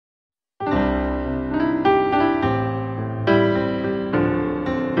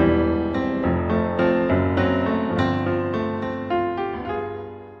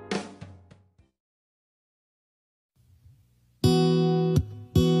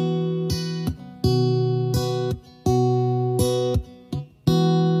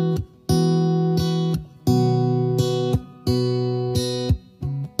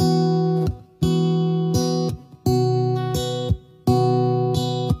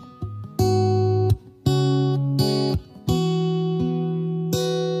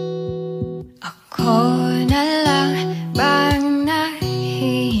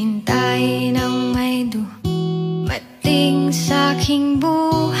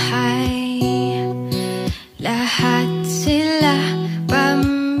bahay. Lahat sila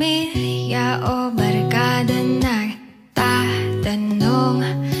pamilya o barkada, nagtatanong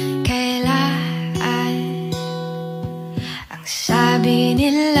kailan. Ang sabi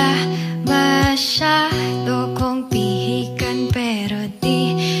nila, masyado kong pihikan, pero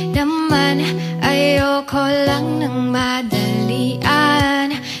di naman. Ayoko lang ng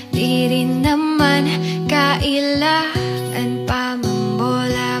madalian, di rin naman kailangan pa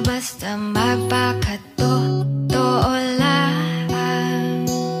mambola, basta magpakatotoo lang.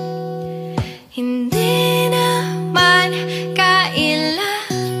 Hindi naman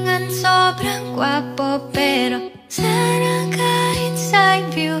kailangan sobrang gwapo, pero sana kahit side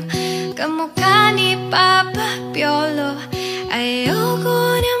view kamukha ni Papa Piolo.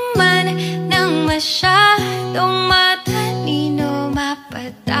 Ayoko naman ng masyadong matalino,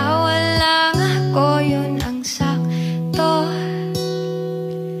 mapatawa lang ako, yun ang sakto.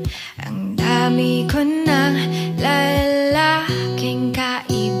 Ang dami ko ng lalaking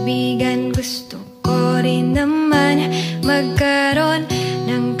kaibigan, gusto ko rin naman magkaroon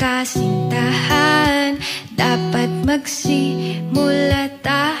ng kasintahan. Dapat magsimula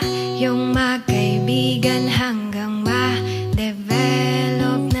tayong magkaibigan hanggang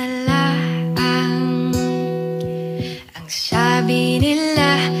ma-develop na lang. Ang sabi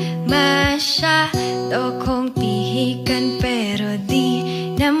nila, masyado kong pihikan, pero di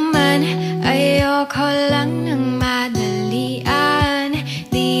naman. Ayoko lang ng madalian,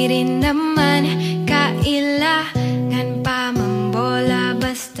 di rin naman kailangan pa mambola,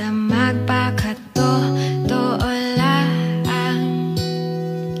 basta magpakatotoo lang.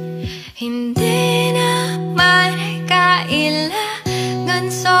 Hindi naman kailangan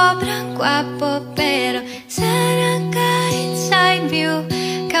sobrang gwapo, pero sana kahit side view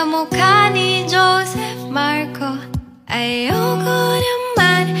kamukha ni Joseph Marco. Ayoko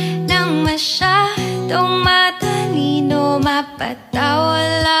naman ng masyadong matalino, mapatawa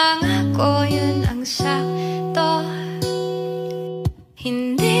lang ako, yun ang sakto.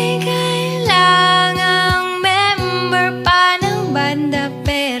 Hindi kailangang member pa ng banda,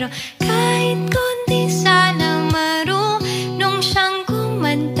 pero kahit konti sana marunong siyang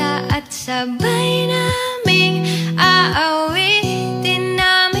kumanta, at sabay naming aawitin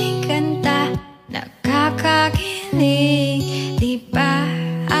naming kanta. Nakakakilig, di ba?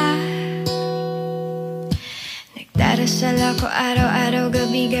 Nagdarasal ako araw-araw,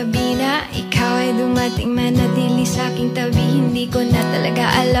 gabi-gabi na ikaw ay dumating, manatili sa aking tabi. Hindi ko na talaga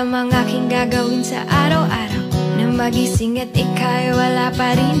alam ang aking gagawin sa araw-araw, na magising at ikaw ay wala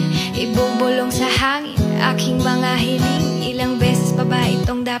pa rin. Ibubulong sa hangin aking mga hiling, ilang beses pa ba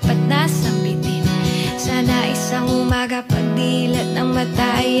itong dapat nasambitin? Sana isang umaga pagdilat ng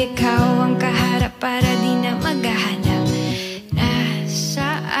mata ay ikaw ang kaharap, para di na maghahanap.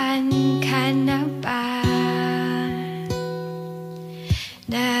 Nasaan ka na ba?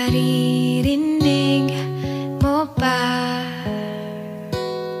 Naririnig mo ba?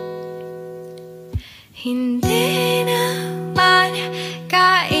 Hindi naman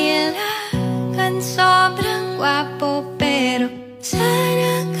kailangan sobrang gwapo, pero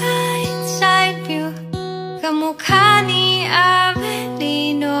sana kahit side view kamukha ni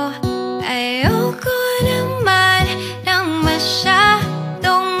Avelino. Ayoko naman ng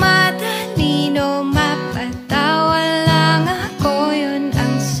masyadong matalino, mapatawa lang ako, yun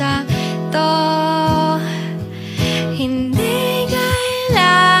ang sakto. Hindi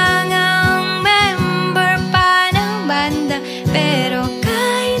kailangang member pa ng banda, pero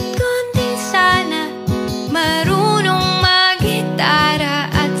kahit konti sana marunong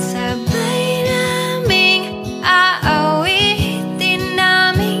mag-gitara, at sabay naming aawitin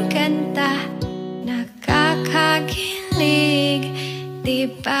naming kanta. Nakakakilig, di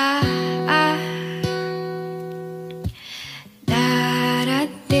ba?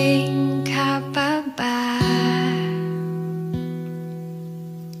 Darating ka pa ba?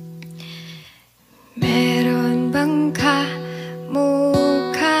 Meron bang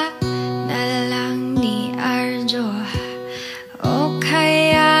kamukha na lang ni Arjo o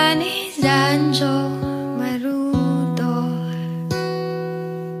kaya ni Zanjo?